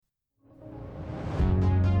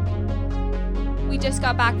just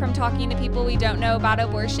got back from talking to people we don't know about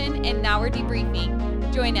abortion, and now we're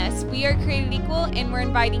debriefing. Join us. We are Created Equal, and we're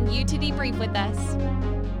inviting you to debrief with us.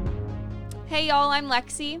 Hey, y'all, I'm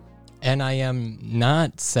Lexi. And I am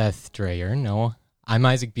not Seth Dreyer, no. I'm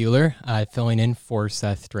Isaac Bueller, filling in for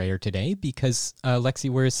Seth Dreyer today because, Lexi,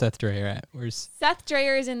 where is Seth Dreyer at? Seth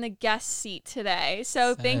Dreyer is in the guest seat today,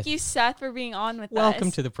 so thank you, Seth, for being on with us.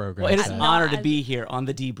 Welcome to the program. Well, it is an honor to be here on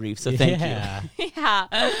the debrief, so thank you.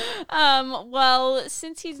 Yeah. Well,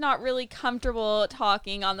 since he's not really comfortable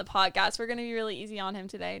talking on the podcast, we're going to be really easy on him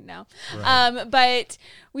today. No. Right. But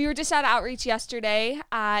we were just at outreach yesterday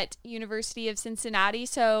at University of Cincinnati,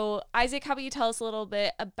 so Isaac, how about you tell us a little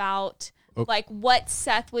bit about like what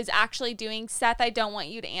Seth was actually doing? Seth, I don't want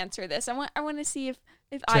you to answer this. I want to see if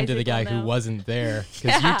Isaac to the guy who wasn't there,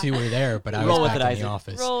 because you two were there, but I was back in the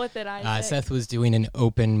office. Roll with it, Isaac. Seth was doing an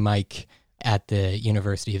open mic at the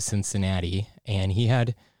University of Cincinnati, and he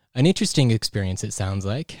had an interesting experience, it sounds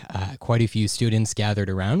like. Quite a few students gathered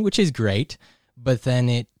around, which is great, but then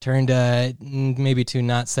it turned maybe to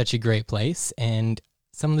not such a great place, and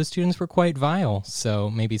some of the students were quite vile. So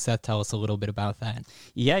maybe Seth, tell us a little bit about that.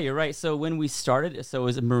 Yeah, you're right. So when we started, so it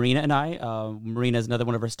was Marina and I. Marina is another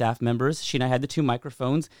one of our staff members. She and I had the two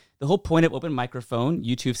microphones. The whole point of open microphone,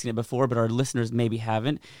 you two have seen it before, but our listeners maybe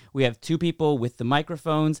haven't. We have two people with the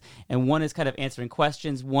microphones, and one is kind of answering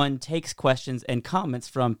questions. One takes questions and comments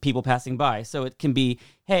from people passing by. So it can be,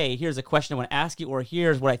 hey, here's a question I want to ask you, or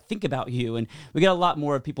here's what I think about you. And we get a lot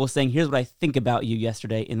more of people saying, here's what I think about you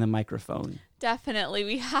yesterday in the microphone. Definitely.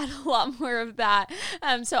 We had a lot more of that.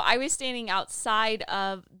 So I was standing outside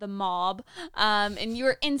of the mob, and you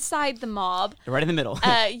were inside the mob. Right in the middle.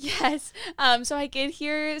 Yes. So I could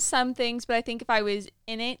hear some things, but I think if I was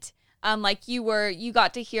in it, like you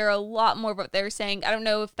got to hear a lot more of what they were saying. I don't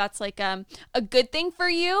know if that's like a good thing for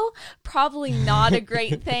you. Probably not a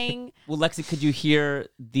great thing. Well, Lexi, could you hear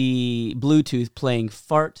the Bluetooth playing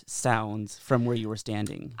fart sounds from where you were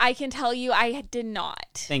standing? I can tell you I did not.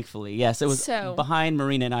 Thankfully, yes. It was behind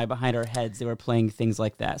Marina and I, behind our heads, they were playing things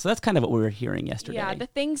like that. So that's kind of what we were hearing yesterday. Yeah, the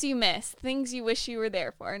things you miss, things you wish you were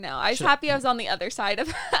there for. No, I was happy I was on the other side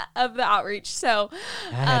of the outreach. So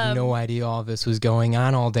I had no idea all this was going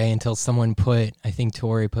on all day until someone I think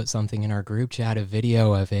Tori put something in our group chat, a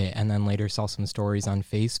video of it, and then later saw some stories on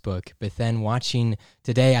Facebook. But then watching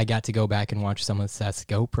today, I got to go back and watch some of Seth's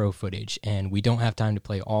GoPro footage, and we don't have time to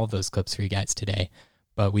play all of those clips for you guys today,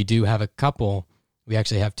 but we do have a couple. We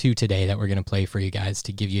actually have two today that we're going to play for you guys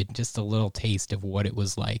to give you just a little taste of what it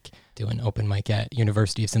was like doing open mic at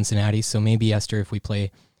University of Cincinnati. So maybe, Esther, if we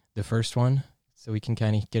play the first one, so we can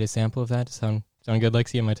kind of get a sample of that. Sound good,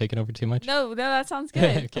 Lexi? Am I taking over too much? No, that sounds good.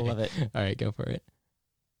 Okay. I love it. All right, go for it.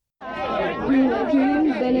 I'm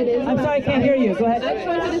sorry, I can't hear you. Go ahead. I just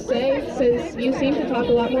wanted to say, since you seem to talk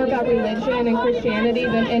a lot more about religion and Christianity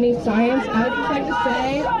than any science, I would just like to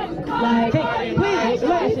say, like, please,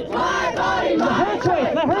 my body, her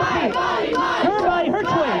choice, let her speak. Her body, her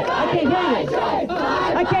choice. I can't hear you.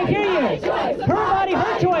 I can't hear you. Her body,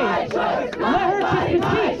 her choice. Let her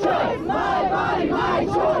speak. My body, my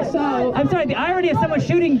choice. So, I'm sorry, the irony of someone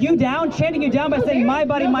shooting you down, chanting you down by saying my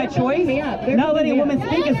body, my choice, not letting a woman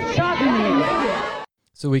speak is shocking to me.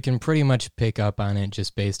 So we can pretty much pick up on it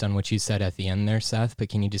just based on what you said at the end there, Seth, but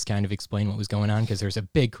can you just kind of explain what was going on? Because there's a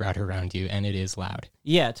big crowd around you, and it is loud.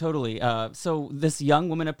 Yeah, totally. So this young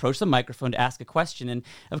woman approached the microphone to ask a question, and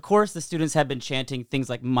of course the students had been chanting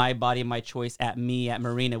things like my body, my choice at me, at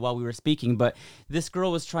Marina while we were speaking, but this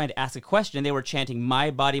girl was trying to ask a question, and they were chanting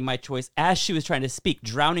my body, my choice as she was trying to speak,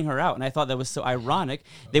 drowning her out, and I thought that was so ironic.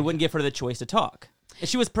 They wouldn't give her the choice to talk.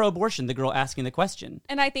 She was pro-abortion, the girl asking the question.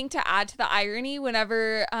 And I think to add to the irony,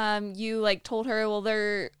 whenever you like told her, well,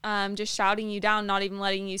 they're just shouting you down, not even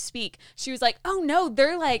letting you speak, she was like, oh no,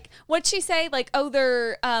 they're like, what'd she say? Like, oh,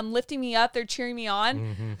 they're lifting me up, they're cheering me on.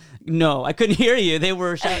 Mm-hmm. No, I couldn't hear you. They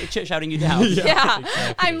were shouting you down. Yeah.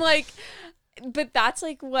 Exactly. I'm like, but that's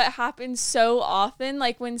like what happens so often.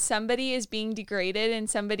 Like when somebody is being degraded and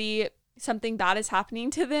something bad is happening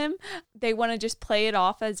to them, they want to just play it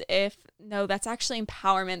off as if, no, that's actually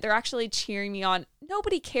empowerment. They're actually cheering me on.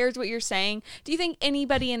 Nobody cares what you're saying. Do you think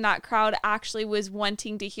anybody in that crowd actually was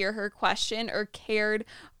wanting to hear her question or cared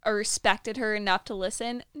or respected her enough to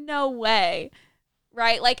listen? No way.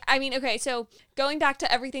 Right? Like, I mean, okay, so going back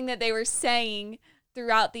to everything that they were saying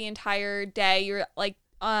throughout the entire day, you're like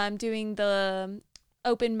doing the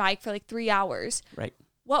open mic for like 3 hours. Right.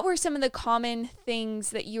 What were some of the common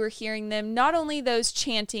things that you were hearing them, not only those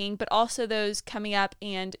chanting, but also those coming up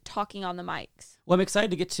and talking on the mics? Well, I'm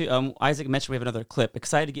excited to get to, Isaac mentioned we have another clip.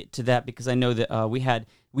 Excited to get to that because I know that we had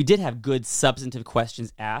we did have good substantive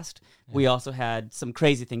questions asked. We also had some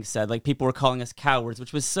crazy things said, like people were calling us cowards,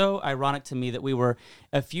 which was so ironic to me that we were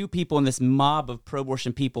a few people in this mob of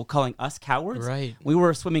pro-abortion people calling us cowards. Right. We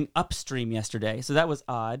were swimming upstream yesterday, so that was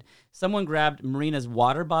odd. Someone grabbed Marina's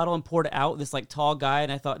water bottle and poured it out, this like tall guy,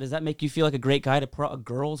 and I thought, does that make you feel like a great guy to pour out a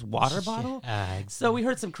girl's water bottle? Exactly. So we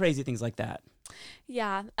heard some crazy things like that.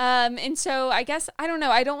 Yeah. And so I guess, I don't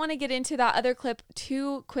know. I don't want to get into that other clip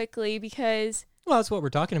too quickly because... Well, that's what we're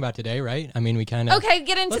talking about today, right? I mean, we kind of... Okay,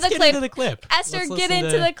 get into Let's the get clip. into the clip. Esther, Let's get listen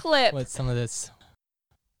into to the clip. What's some of this?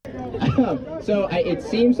 So it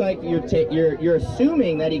seems like you're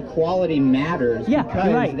assuming that equality matters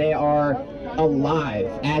because they are alive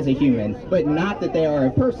as a human, but not that they are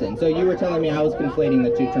a person. So you were telling me I was conflating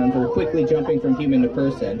the two terms, or quickly jumping from human to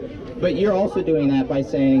person. But you're also doing that by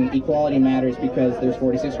saying equality matters because there's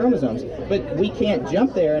 46 chromosomes. But we can't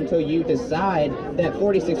jump there until you decide that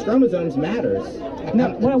 46 chromosomes matters. No,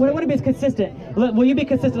 what I want to be is consistent. Will you be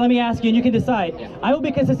consistent? Let me ask you, and you can decide. I will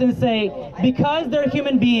be consistent and say, because they're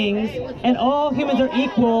human beings and all humans are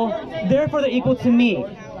equal, therefore they're equal to me.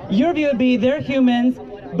 Your view would be they're humans,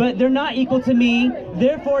 but they're not equal to me,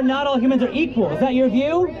 therefore not all humans are equal. Is that your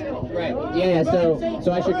view? Right. Yeah.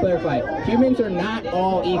 So I should clarify. Humans are not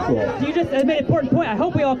all equal. You just made an important point. I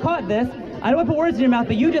hope we all caught this. I don't want to put words in your mouth,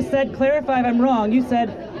 but you just said, clarify if I'm wrong. You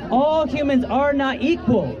said all humans are not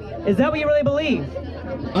equal. Is that what you really believe?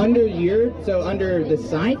 Under the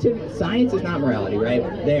science is not morality, right?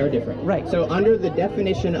 They are different. Right. So under the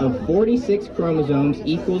definition of 46 chromosomes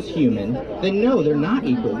equals human, then no, they're not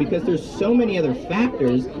equal because there's so many other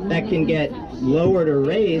factors that can get lowered or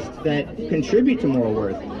raised that contribute to moral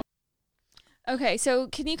worth. Okay, so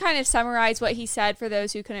can you kind of summarize what he said for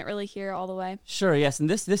those who couldn't really hear all the way? Sure, yes. And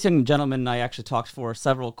this young gentleman and I actually talked for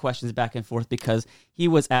several questions back and forth because he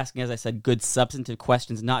was asking, as I said, good substantive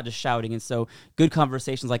questions, not just shouting. And so good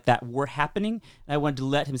conversations like that were happening, and I wanted to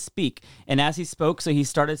let him speak. And as he spoke, so he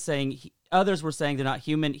started saying, others were saying they're not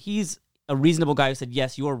human. He's a reasonable guy who said,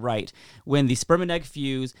 yes, you're right. When the sperm and egg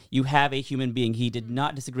fuse, you have a human being. He did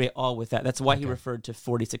not disagree at all with that. That's why he referred to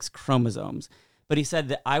 46 chromosomes. But he said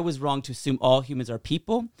that I was wrong to assume all humans are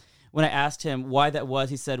people. When I asked him why that was,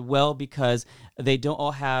 he said, well, because they don't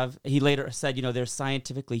all have, he later said, they're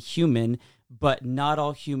scientifically human, but not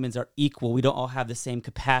all humans are equal. We don't all have the same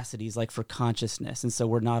capacities, like for consciousness, and so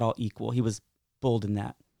we're not all equal. He was bold in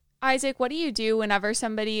that. Isaac, what do you do whenever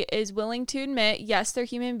somebody is willing to admit, yes, they're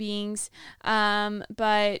human beings,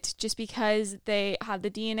 but just because they have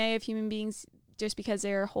the DNA of human beings, just because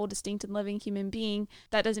they're a whole distinct and living human being,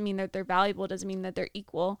 that doesn't mean that they're valuable, doesn't mean that they're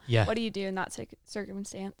equal. Yeah. What do you do in that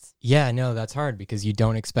circumstance? Yeah, no, that's hard because you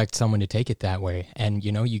don't expect someone to take it that way. And,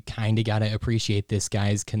 you kind of got to appreciate this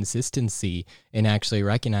guy's consistency in actually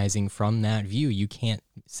recognizing from that view, you can't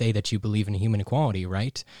say that you believe in human equality,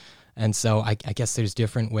 right? And so I guess there's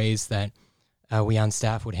different ways that we on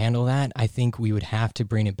staff would handle that. I think we would have to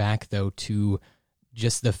bring it back, though, to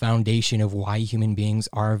just the foundation of why human beings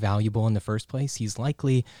are valuable in the first place. He's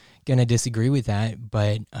likely going to disagree with that,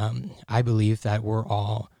 but I believe that we're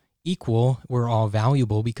all equal, we're all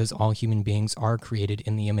valuable because all human beings are created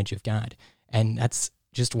in the image of God. And that's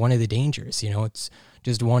just one of the dangers, it's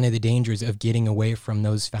just one of the dangers of getting away from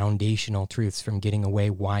those foundational truths, from getting away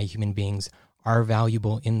why human beings are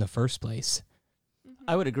valuable in the first place.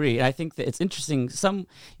 I would agree. I think that it's interesting.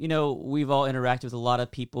 We've all interacted with a lot of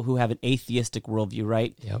people who have an atheistic worldview,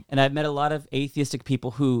 right? Yep. And I've met a lot of atheistic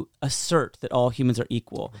people who assert that all humans are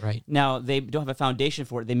equal. Right. Now, they don't have a foundation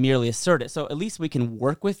for it. They merely assert it. So at least we can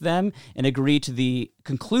work with them and agree to the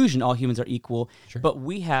conclusion all humans are equal. Sure. But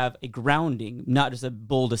we have a grounding, not just a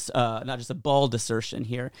bald assertion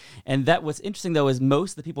here. And that what's interesting, though, is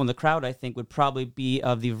most of the people in the crowd, I think, would probably be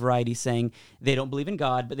of the variety saying they don't believe in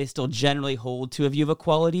God, but they still generally hold to a view of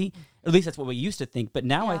equality. At least that's what we used to think. But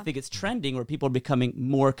now I think it's trending where people are becoming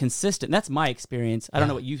more consistent. That's my experience. I don't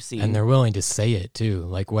know what you've seen. And they're willing to say it too,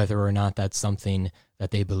 like whether or not that's something that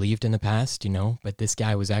they believed in the past, but this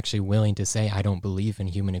guy was actually willing to say, I don't believe in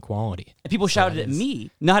human equality. And people shouted at me,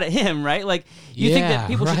 not at him, right? Like, you think that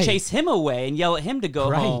people should chase him away and yell at him to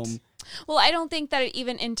go home. Well, I don't think that it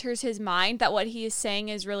even enters his mind that what he is saying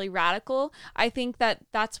is really radical. I think that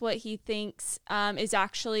that's what he thinks is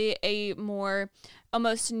actually a more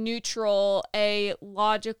almost neutral, a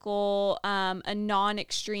logical, a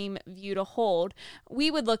non-extreme view to hold. We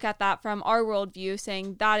would look at that from our worldview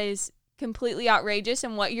saying that is completely outrageous,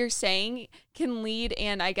 and what you're saying can lead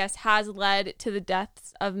and I guess has led to the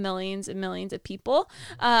deaths of millions and millions of people.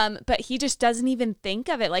 But he just doesn't even think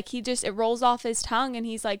of it. Like it rolls off his tongue and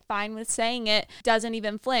he's like fine with saying it, doesn't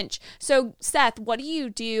even flinch. So Seth, what do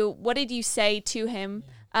you do? What did you say to him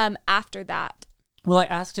after that? Well, I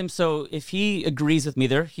asked him, so if he agrees with me,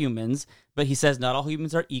 they're humans, but he says not all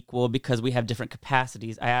humans are equal because we have different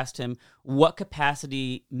capacities. I asked him what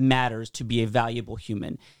capacity matters to be a valuable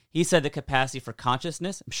human. He said the capacity for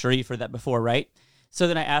consciousness. I'm sure you've heard that before, right? So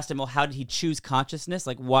then I asked him, well, how did he choose consciousness?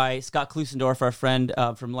 Like why Scott Klusendorf, our friend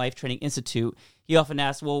from Life Training Institute, he often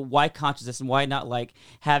asks, well, why consciousness and why not like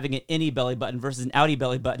having an innie belly button versus an outie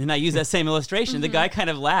belly button? And I used that same illustration. The guy kind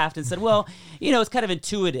of laughed and said, well, it's kind of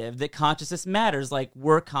intuitive that consciousness matters. Like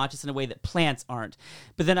we're conscious in a way that plants aren't.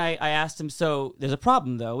 But then I asked him, so there's a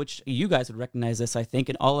problem though, which you guys would recognize this, I think,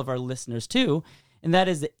 and all of our listeners too. And that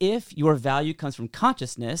is that if your value comes from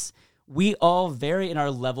consciousness, we all vary in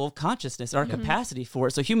our level of consciousness, our capacity for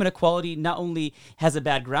it. So human equality not only has a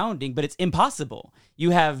bad grounding, but it's impossible. You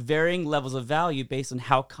have varying levels of value based on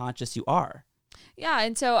how conscious you are. Yeah,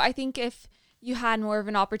 and so I think if you had more of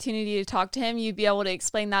an opportunity to talk to him, you'd be able to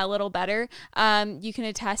explain that a little better. You can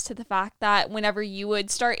attest to the fact that whenever you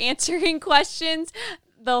would start answering questions,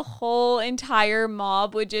 the whole entire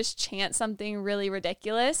mob would just chant something really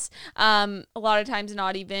ridiculous. A lot of times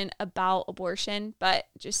not even about abortion, but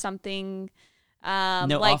just something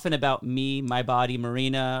often about me, my body,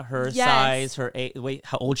 Marina, her size, her age,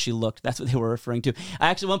 how old she looked. That's what they were referring to. I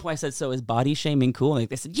actually, at one point I said, so is body shaming cool? And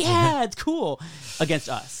they said, yeah, it's cool, against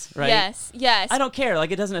us, right? Yes. I don't care.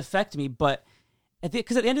 Like, it doesn't affect me, but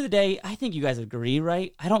because at the end of the day, I think you guys agree,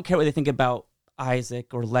 right? I don't care what they think about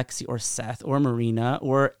Isaac or Lexi or Seth or Marina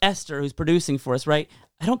or Esther, who's producing for us, right?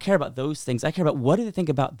 I don't care about those things. I care about what do they think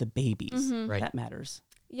about the babies. Right. That matters.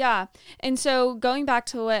 Yeah. And so going back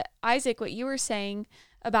to what you were saying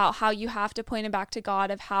about how you have to point it back to God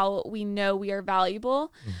of how we know we are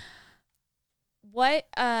valuable. What,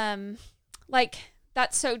 that's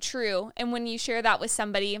so true. And when you share that with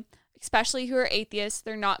somebody, especially who are atheists,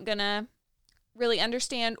 they're not gonna really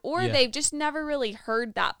understand, or they've just never really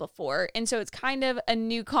heard that before. And so it's kind of a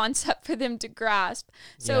new concept for them to grasp.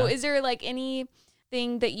 So is there like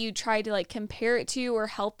anything that you try to like compare it to or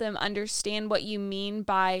help them understand what you mean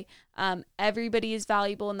by everybody is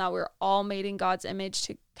valuable and that we're all made in God's image,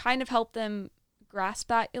 to kind of help them grasp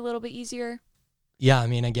that a little bit easier? Yeah, I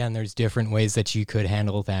mean, again, there's different ways that you could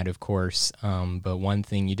handle that, of course. But one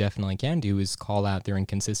thing you definitely can do is call out their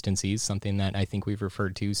inconsistencies, something that I think we've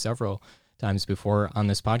referred to several times before on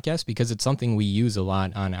this podcast, because it's something we use a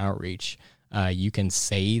lot on outreach. You can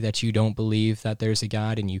say that you don't believe that there's a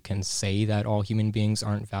God, and you can say that all human beings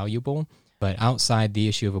aren't valuable. But outside the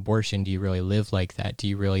issue of abortion, do you really live like that? Do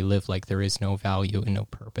you really live like there is no value and no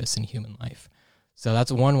purpose in human life? So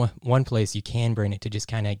that's one place you can bring it to just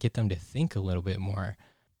kind of get them to think a little bit more.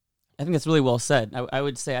 I think that's really well said. I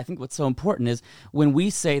would say, I think what's so important is when we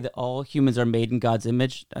say that all humans are made in God's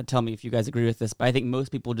image, tell me if you guys agree with this, but I think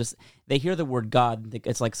most people they hear the word God,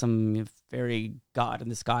 it's like some fairy God in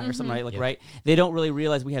the sky or something, right? Right? They don't really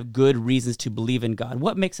realize we have good reasons to believe in God.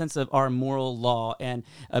 What makes sense of our moral law and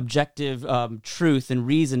objective truth and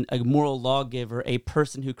reason, a moral lawgiver, a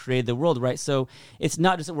person who created the world, right? So it's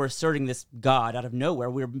not just that we're asserting this God out of nowhere.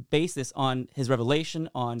 We're based this on his revelation,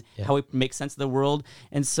 on how we make sense of the world.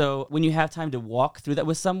 And so when you have time to walk through that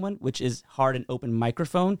with someone, which is hard and open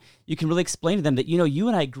microphone, you can really explain to them that, you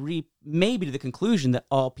and I agree maybe to the conclusion that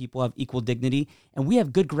all people have equal dignity, and we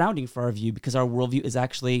have good grounding for our view because our worldview is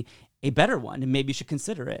actually a better one, and maybe you should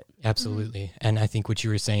consider it. Absolutely. And I think what you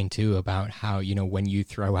were saying too about how, when you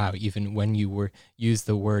throw out, even when you use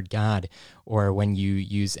the word God, or when you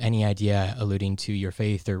use any idea alluding to your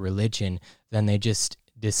faith or religion, then they just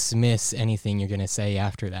dismiss anything you're going to say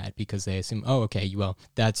after that, because they assume, oh, okay, well,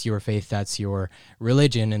 that's your faith, that's your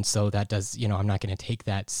religion, and so that does, I'm not going to take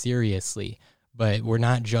that seriously. But we're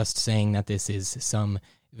not just saying that this is some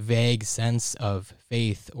vague sense of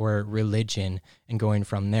faith or religion and going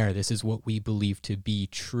from there. This is what we believe to be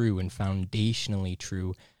true and foundationally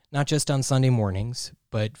true, not just on Sunday mornings,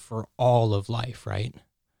 but for all of life, right?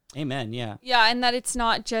 Amen. Yeah. Yeah. And that it's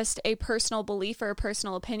not just a personal belief or a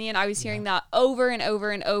personal opinion. I was hearing that over and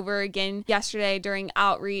over and over again yesterday during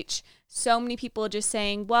outreach. So many people just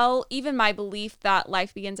saying, well, even my belief that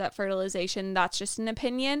life begins at fertilization, that's just an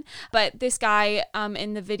opinion. But this guy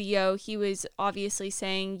in the video, he was obviously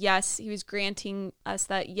saying, yes, he was granting us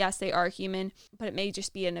that, yes, they are human, but it may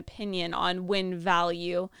just be an opinion on when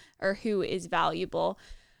value or who is valuable.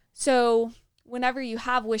 So whenever you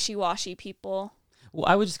have wishy-washy people. Well,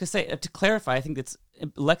 I was just going to say, to clarify, I think that's,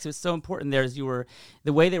 Lexi, was so important there,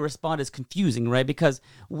 the way they respond is confusing, right? Because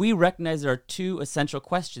we recognize there are two essential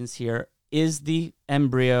questions here. Is the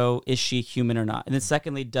embryo, is she human or not? And then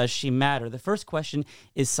secondly, does she matter? The first question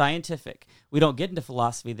is scientific. We don't get into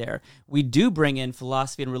philosophy there. We do bring in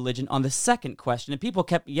philosophy and religion on the second question. And people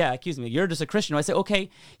kept, accusing me, you're just a Christian. I say, okay,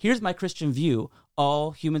 here's my Christian view.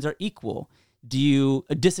 all humans are equal? Do you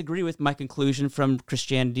disagree with my conclusion from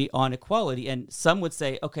Christianity on equality? And some would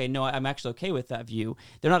say, okay, no, I'm actually okay with that view.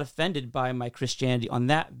 They're not offended by my Christianity on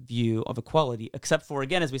that view of equality, except for,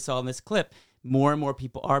 again, as we saw in this clip, more and more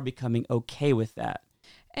people are becoming okay with that.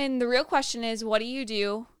 And the real question is, what do you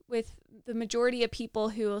do with the majority of people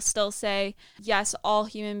who will still say, yes, all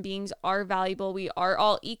human beings are valuable, we are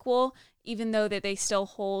all equal, even though that they still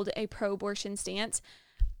hold a pro-abortion stance?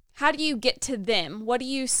 How do you get to them? What do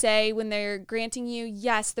you say when they're granting you,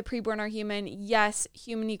 yes, the preborn are human, yes,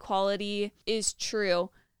 human equality is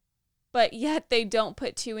true, but yet they don't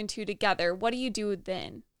put 2 and 2 together? What do you do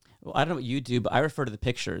then? Well, I don't know what you do, but I refer to the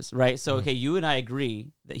pictures, right? So, okay, you and I agree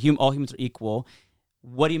that all humans are equal.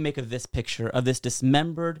 What do you make of this picture of this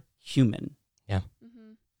dismembered human? Yeah.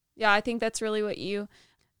 Mm-hmm. Yeah, I think that's really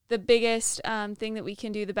the biggest thing that we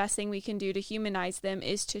can do, the best thing we can do to humanize them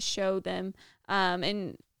is to show them.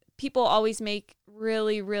 And people always make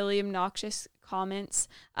really, really obnoxious comments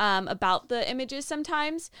about the images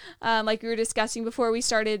sometimes, like we were discussing before we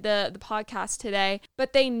started the podcast today.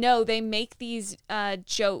 But they make these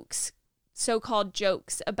jokes, so-called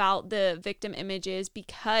jokes about the victim images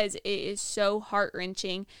because it is so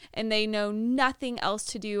heart-wrenching, and they know nothing else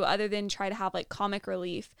to do other than try to have like comic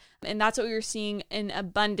relief. And that's what we were seeing in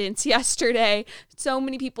abundance yesterday. So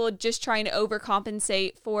many people just trying to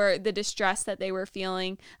overcompensate for the distress that they were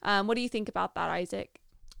feeling. What do you think about that, Isaac?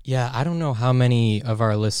 Yeah, I don't know how many of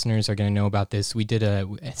our listeners are going to know about this.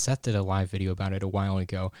 Seth did a live video about it a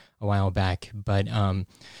while back, but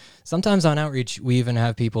sometimes on outreach, we even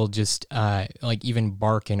have people just even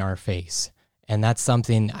bark in our face. And that's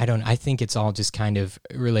something I think it's all just kind of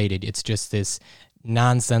related. It's just this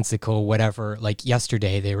nonsensical whatever. Like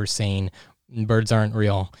yesterday, they were saying birds aren't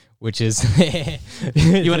real, which is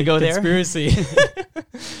you want to go there? Conspiracy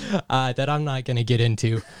that I'm not going to get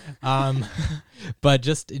into. But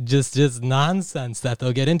just nonsense that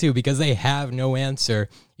they'll get into because they have no answer,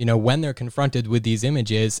 when they're confronted with these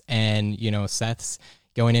images. And, Seth's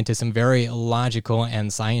going into some very logical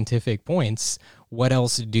and scientific points. What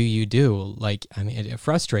else do you do? It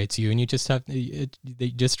frustrates you, and you just they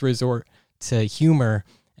just resort to humor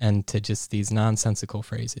and to just these nonsensical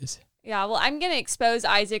phrases. Yeah, well, I'm going to expose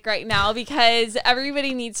Isaac right now because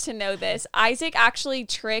everybody needs to know this. Isaac actually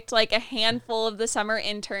tricked like a handful of the summer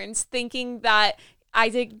interns thinking that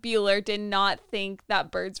Isaac Bueller did not think that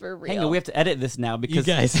birds were real. Hang on, we have to edit this now because you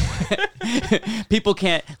guys. people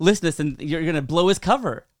can't listen to this and you're going to blow his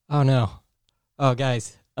cover. Oh, no. Oh,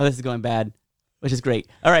 guys. Oh, this is going bad. Which is great.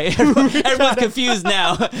 All right, everyone's confused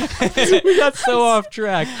now. We got so off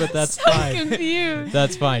track, but that's so fine. Confused.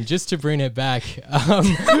 That's fine. Just to bring it back for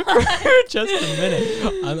just a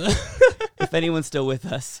minute. If anyone's still with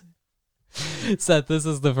us. Seth, this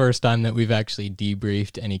is the first time that we've actually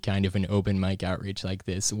debriefed any kind of an open mic outreach like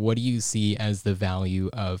this. What do you see as the value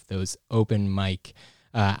of those open mic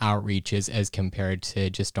outreaches as compared to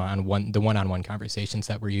just the one-on-one conversations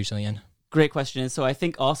that we're usually in? Great question. And so I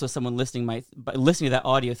think also someone listening to that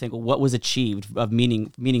audio think, well, what was achieved of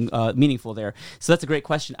meaningful there? So that's a great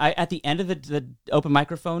question. At the end of the open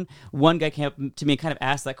microphone, one guy came up to me and kind of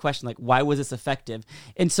asked that question, like, why was this effective?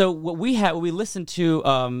 And so what we listened to,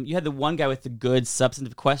 you had the one guy with the good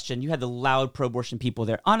substantive question. You had the loud pro-abortion people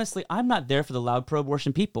there. Honestly, I'm not there for the loud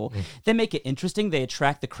pro-abortion people. They make it interesting. They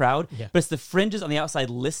attract the crowd. Yeah. But it's the fringes on the outside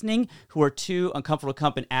listening who are too uncomfortable to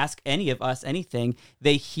come and ask any of us anything.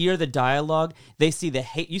 They hear the dialogue. They see the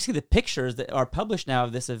hate. You see the pictures that are published now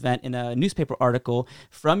of this event in a newspaper article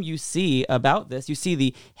from UC about this. You see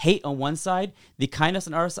the hate on one side, the kindness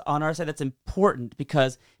on our side. That's important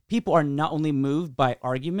because people are not only moved by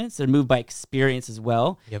arguments, they're moved by experience as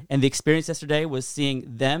well. Yep. And the experience yesterday was seeing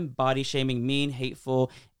them body shaming, mean,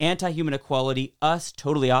 hateful, anti-human equality, us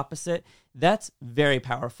totally opposite. That's very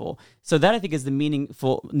powerful. So that I think is the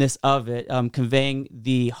meaningfulness of it, conveying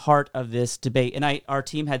the heart of this debate. And our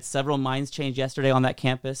team had several minds change yesterday on that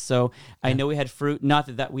campus. So I know we had fruit.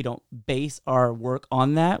 Not that we don't base our work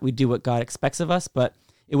on that. We do what God expects of us, but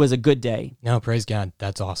it was a good day. No, praise God.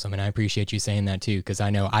 That's awesome. And I appreciate you saying that too, because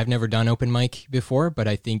I know I've never done open mic before, but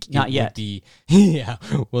I think it Not yet. Would be, yeah,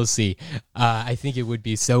 we'll see. I think it would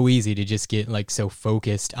be so easy to just get so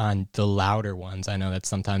focused on the louder ones. I know that's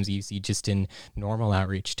sometimes easy just in normal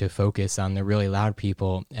outreach to focus on the really loud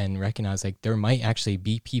people and recognize there might actually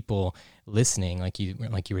be people listening, like you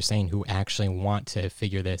were saying, who actually want to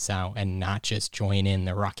figure this out and not just join in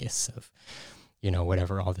the ruckus of,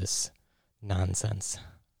 whatever all this nonsense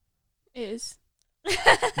is.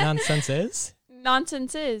 Nonsense is?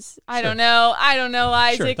 nonsense is. I don't know,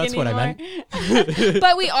 Isaac, that's anymore. what I meant.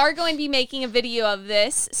 But we are going to be making a video of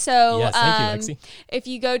this. So Yes, thank you, Lexi. if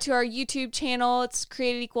you go to our YouTube channel, it's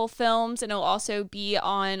Created Equal Films, and it'll also be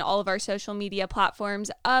on all of our social media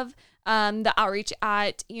platforms of the outreach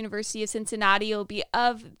at University of Cincinnati. It'll be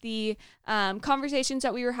of the conversations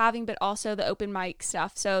that we were having, but also the open mic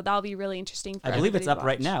stuff. So that'll be really interesting for I believe it's everybody up to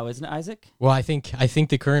right watch. now, isn't it, Isaac? Well, I think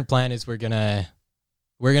the current plan is we're gonna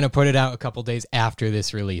put it out a couple days after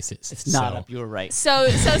this releases. It's not up. You were right. So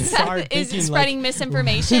Seth Start is thinking, spreading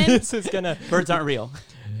misinformation. This is gonna Birds aren't real.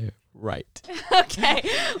 right. Okay.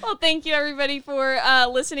 Well, thank you everybody for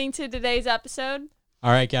listening to today's episode.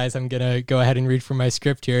 All right, guys, I'm going to go ahead and read from my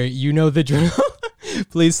script here. You know the drill.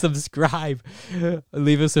 Please subscribe.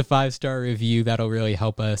 Leave us a 5-star review. That'll really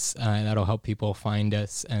help us. That'll help people find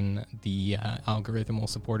us, and the algorithm will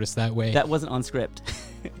support us that way. That wasn't on script.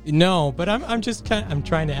 No, but I'm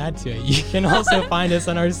trying to add to it. You can also find us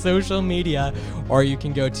on our social media, or you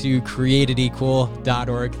can go to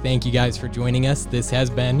createdequal.org. Thank you guys for joining us. This has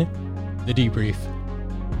been The Debrief.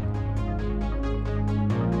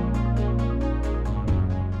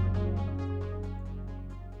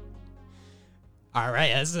 All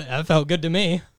right, that felt good to me.